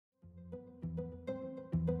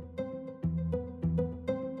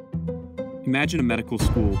Imagine a medical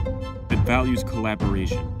school that values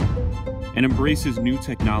collaboration and embraces new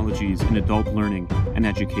technologies in adult learning and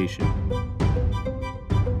education.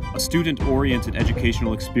 A student-oriented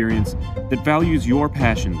educational experience that values your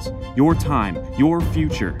passions, your time, your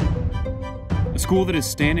future. A school that is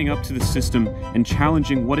standing up to the system and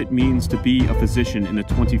challenging what it means to be a physician in the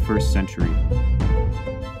 21st century.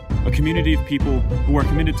 A community of people who are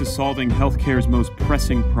committed to solving healthcare's most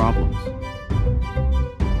pressing problems.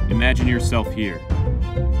 Imagine yourself here,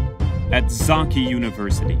 at Zanki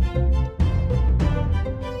University.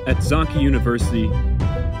 At Zanki University,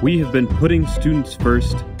 we have been putting students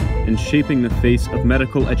first and shaping the face of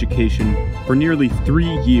medical education for nearly 3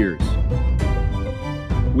 years.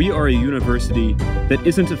 We are a university that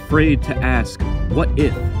isn't afraid to ask, what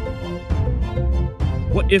if?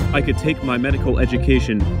 What if I could take my medical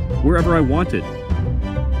education wherever I wanted?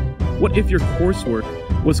 What if your coursework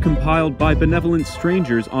was compiled by benevolent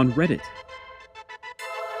strangers on Reddit?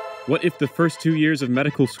 What if the first 2 years of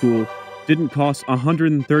medical school didn't cost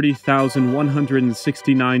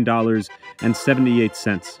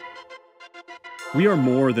 $130,169.78? We are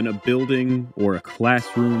more than a building or a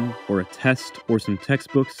classroom or a test or some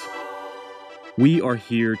textbooks. We are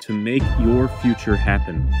here to make your future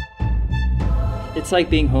happen. It's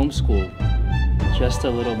like being homeschooled, just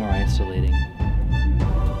a little more isolating.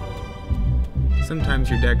 Sometimes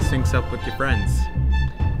your deck syncs up with your friends,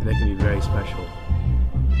 and that can be very special.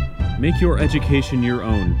 Make your education your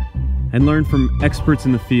own, and learn from experts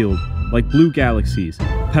in the field like Blue Galaxies,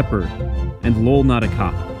 Pepper, and Lol Not a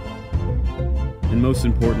Cop. And most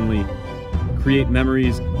importantly, create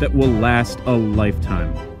memories that will last a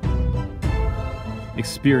lifetime.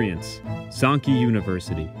 Experience Zanki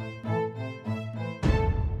University.